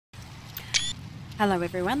Hello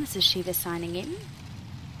everyone, this is Shiva signing in.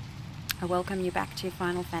 I welcome you back to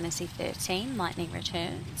Final Fantasy XIII, Lightning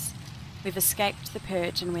Returns. We've escaped the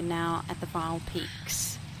Purge and we're now at the Vile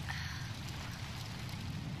Peaks.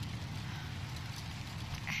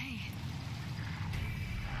 Hey.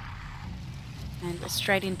 And we're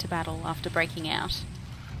straight into battle after breaking out.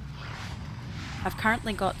 I've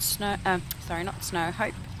currently got Hope,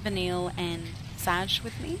 Vanille and Sazh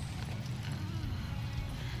with me.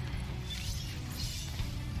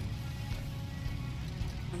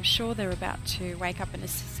 I'm sure they're about to wake up and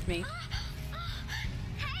assist me.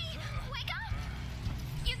 Hey, wake up!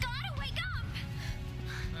 You gotta wake up!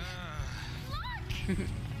 Look!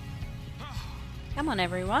 Come on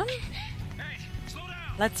everyone, Hey, slow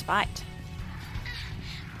down! let's fight.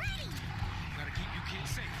 Ready! Gotta keep you kids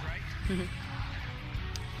safe, right?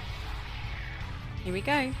 Here we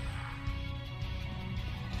go.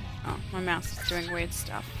 Oh, my mouse is doing weird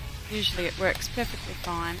stuff. Usually it works perfectly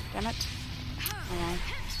fine. Damn it. Oh,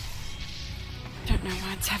 don't know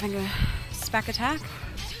why it's having a spack attack.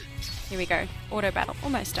 Here we go. Auto battle.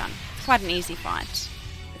 Almost done. It's quite an easy fight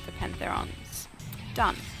with the Pantherons.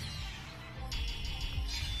 Done.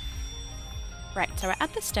 Right, so we're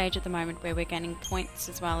at the stage at the moment where we're gaining points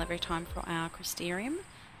as well every time for our Crystarium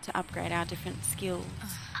to upgrade our different skills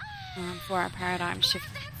for our paradigm shift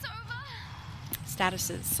That's over!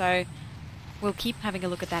 statuses. So we'll keep having a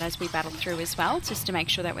look at that as we battle through as well, just to make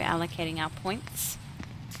sure that we're allocating our points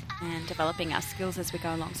and developing our skills as we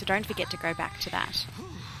go along. So don't forget to go back to that.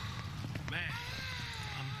 Man,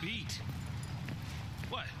 I'm beat.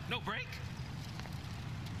 What? No break?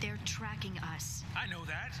 They're tracking us. I know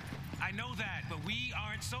that, but we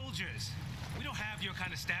aren't soldiers. We don't have your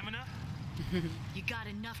kind of stamina. You got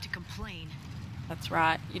enough to complain. That's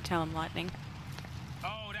right. You tell him, Lightning.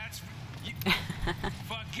 Oh, that's... You,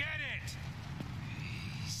 forget it!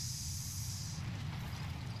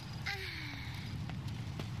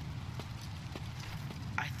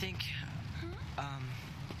 I think,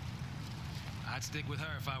 I'd stick with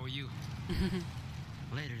her if I were you.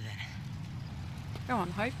 later then. Go on,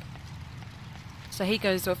 Hope. So he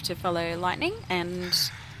goes off to follow Lightning, and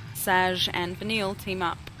Sazh and Vanille team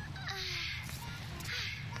up.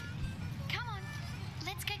 Come on,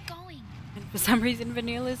 let's get going. And for some reason,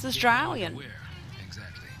 Vanille is Australian. Where?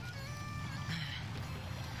 Exactly.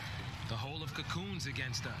 The whole of Cocoon's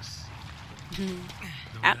against us. No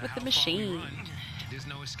Out matter with the how far we machine. run, there's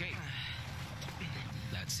no escape.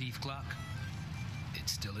 That Sazh clock,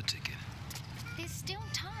 it's still a ticking. There's still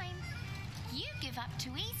time. You give up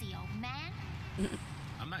too easy, old man.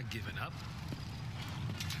 I'm not giving up.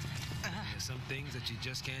 There's some things that you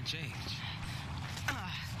just can't change. A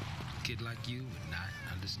kid like you would not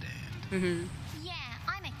understand. Yeah,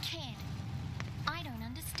 I'm a kid. I don't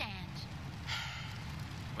understand.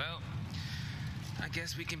 Well, I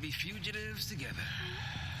guess we can be fugitives together.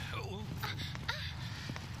 Oh.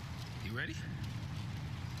 You ready?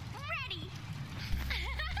 Ready!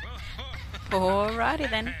 Alrighty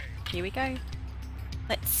then. Here we go.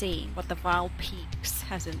 Let's see what the Vile Peaks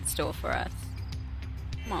has in store for us.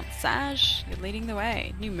 Come on, Sazh, you're leading the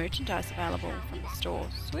way. New merchandise available from the store.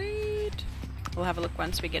 Sweet. We'll have a look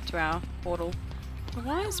once we get to our portal. But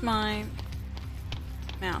why is my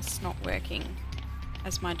mouse not working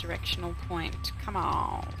as my directional point? Come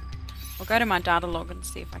on. I'll go to my data log and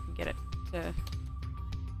see if I can get it to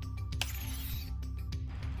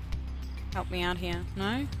help me out here.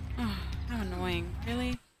 No? Oh, how annoying.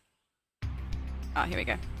 Really? Oh, here we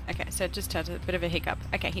go. Okay, so it just had a bit of a hiccup.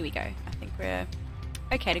 Okay, here we go. I think we're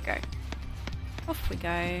okay to go. Off we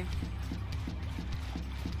go.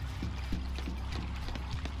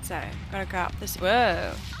 So, gotta go up this...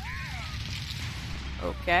 Whoa!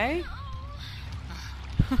 Okay.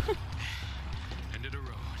 End of the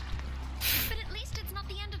road. But at least it's not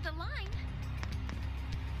the end of the line.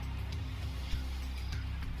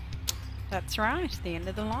 That's right, the end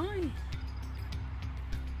of the line.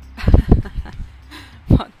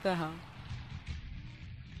 What the hell?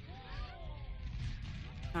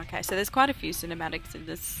 Okay, so there's quite a few cinematics in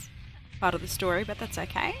this part of the story, but that's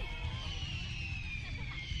okay.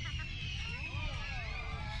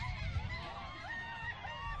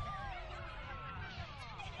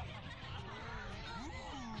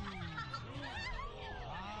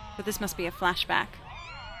 But this must be a flashback.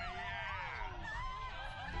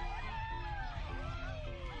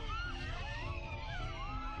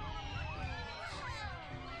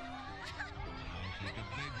 The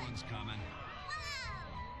big one's coming.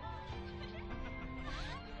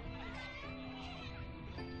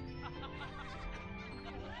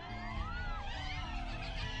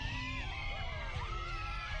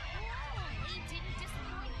 They didn't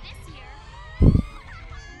disappoint this year.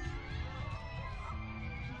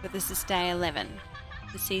 But this is day 11,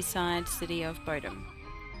 the seaside city of Bodom.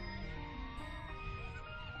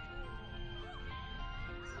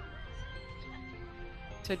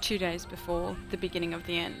 So 2 days before the beginning of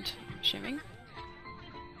the end, I'm assuming.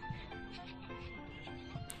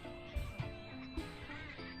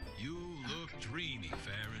 You look dreamy,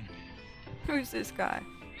 Farron. Who's this guy?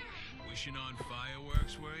 Wishing on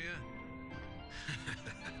fireworks, were you?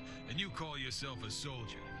 And you call yourself a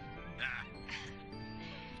soldier? Ah.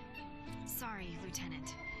 Sorry,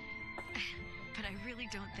 Lieutenant. But I really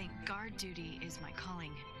don't think guard duty is my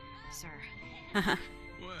calling, sir. Well,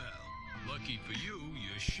 lucky for you,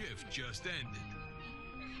 your shift just ended.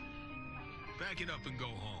 Pack it up and go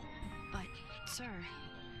home. But, sir...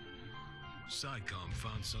 SciComm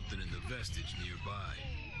found something in the vestige nearby.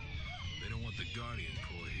 They don't want the Guardian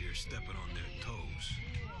Corps here stepping on their toes.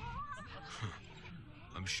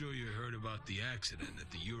 I'm sure you heard about the accident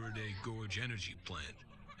at the Uriday Gorge energy plant,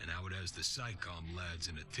 and how it has the SciComm lads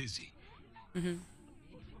in a tizzy. Mm-hmm.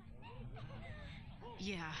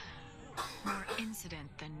 Yeah. More incident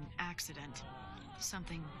than accident.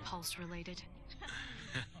 Something pulse-related.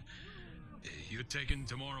 You're taking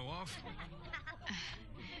tomorrow off?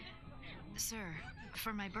 Sir,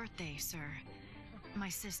 for my birthday, sir. My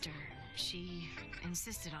sister, she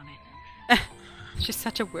insisted on it. She's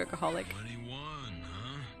such a workaholic. 21,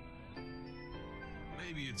 huh?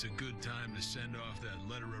 Maybe it's a good time to send off that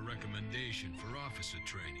letter of recommendation for officer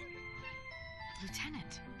training.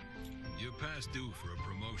 Lieutenant. You're past due for a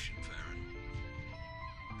promotion, Farron.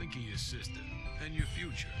 Think of your sister and your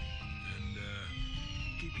future, and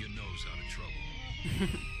keep your nose out of trouble.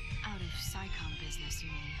 Out of SciComm business, you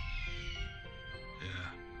mean?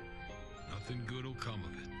 Yeah, nothing good'll come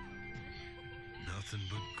of it. Nothing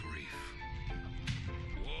but grief.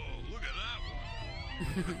 Whoa, look at that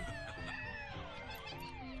one!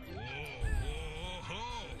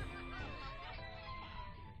 Whoa.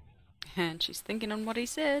 And she's thinking on what he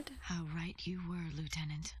said. How right you were,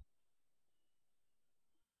 Lieutenant.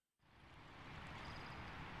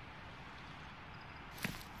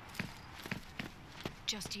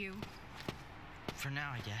 Just you? For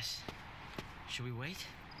now, I guess. Should we wait?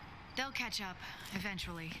 They'll catch up,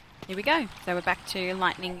 eventually. Here we go. So we're back to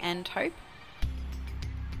Lightning and Hope.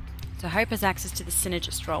 So Hope has access to the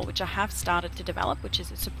Synergist role, which I have started to develop, which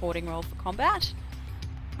is a supporting role for combat,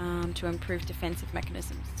 to improve defensive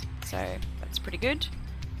mechanisms. So that's pretty good.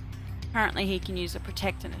 Apparently he can use a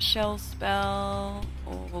Protect and a Shell spell,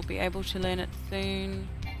 or we'll be able to learn it soon.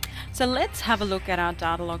 So let's have a look at our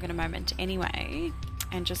data log in a moment anyway,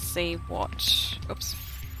 and just see what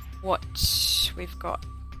we've got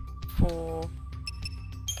for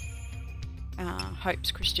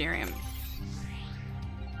Hope's Crystarium.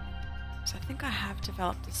 So I think I have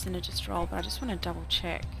developed the Synergist role, but I just want to double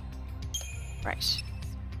check. Right.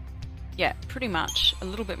 Yeah, pretty much. A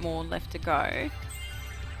little bit more left to go.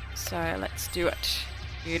 So let's do it.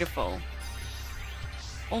 Beautiful.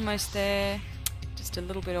 Almost there. Just a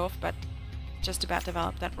little bit off, but just about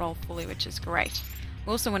developed that role fully, which is great.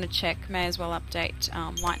 We also want to check, may as well update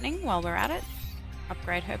Lightning while we're at it.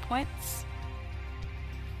 Upgrade her points.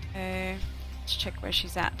 Let's check where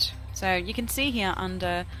she's at. So you can see here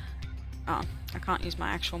under... Oh, I can't use my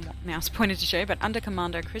actual mouse pointer to show you, but under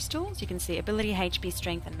Commando Crystals, you can see Ability, HP,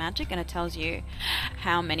 Strength, and Magic, and it tells you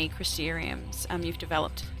how many Crystariums you've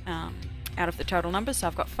developed out of the total number. So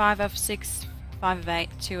I've got 5 of 6, 5 of 8,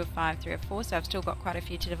 2 of 5, 3 of 4, so I've still got quite a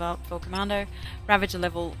few to develop for Commando. Ravager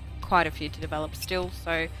level, quite a few to develop still,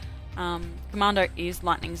 so Commando is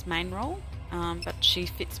Lightning's main role, but she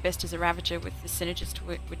fits best as a Ravager with the Synergist,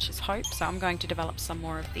 which is Hope, so I'm going to develop some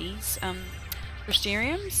more of these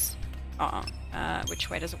Crystariums.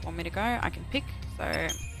 Which way does it want me to go? I can pick, so I'm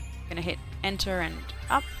going to hit enter and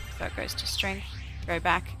up, so it goes to strength, go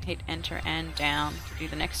back, hit enter and down to do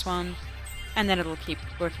the next one, and then it'll keep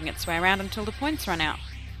working its way around until the points run out.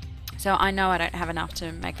 So I know I don't have enough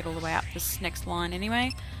to make it all the way up this next line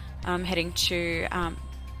anyway. I'm heading to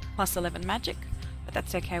plus 11 magic, but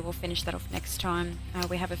that's okay, we'll finish that off next time.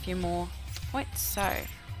 We have a few more points, so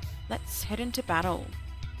let's head into battle.